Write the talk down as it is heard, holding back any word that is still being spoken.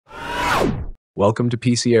Welcome to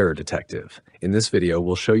PC Error Detective. In this video,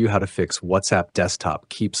 we'll show you how to fix WhatsApp Desktop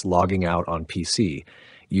keeps logging out on PC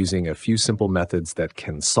using a few simple methods that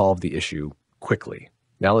can solve the issue quickly.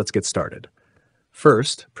 Now let's get started.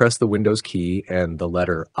 First, press the Windows key and the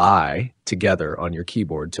letter I together on your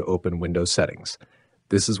keyboard to open Windows settings.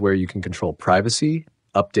 This is where you can control privacy,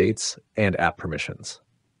 updates, and app permissions.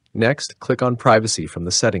 Next, click on Privacy from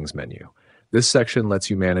the Settings menu. This section lets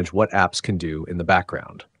you manage what apps can do in the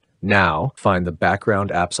background. Now, find the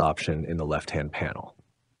Background Apps option in the left-hand panel.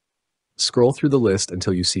 Scroll through the list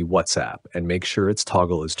until you see WhatsApp and make sure its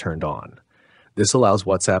toggle is turned on. This allows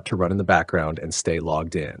WhatsApp to run in the background and stay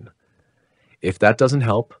logged in. If that doesn't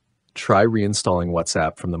help, try reinstalling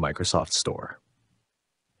WhatsApp from the Microsoft Store.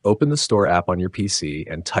 Open the Store app on your PC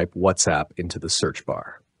and type WhatsApp into the search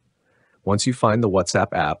bar. Once you find the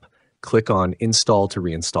WhatsApp app, click on Install to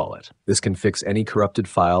reinstall it. This can fix any corrupted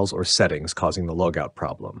files or settings causing the logout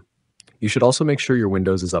problem. You should also make sure your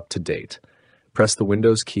Windows is up to date. Press the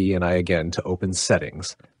Windows key and I again to open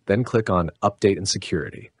Settings, then click on Update and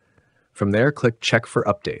Security. From there, click Check for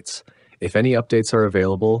Updates. If any updates are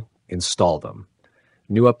available, install them.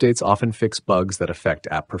 New updates often fix bugs that affect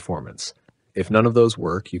app performance. If none of those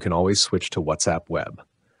work, you can always switch to WhatsApp Web.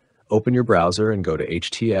 Open your browser and go to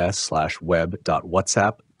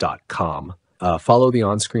hts:/web.whatsapp.com. Follow the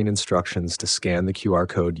on-screen instructions to scan the QR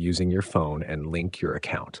code using your phone and link your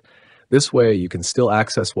account. This way, you can still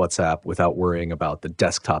access WhatsApp without worrying about the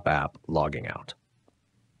desktop app logging out.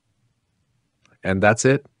 And that's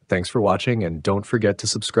it. Thanks for watching, and don't forget to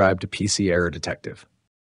subscribe to PC Error Detective.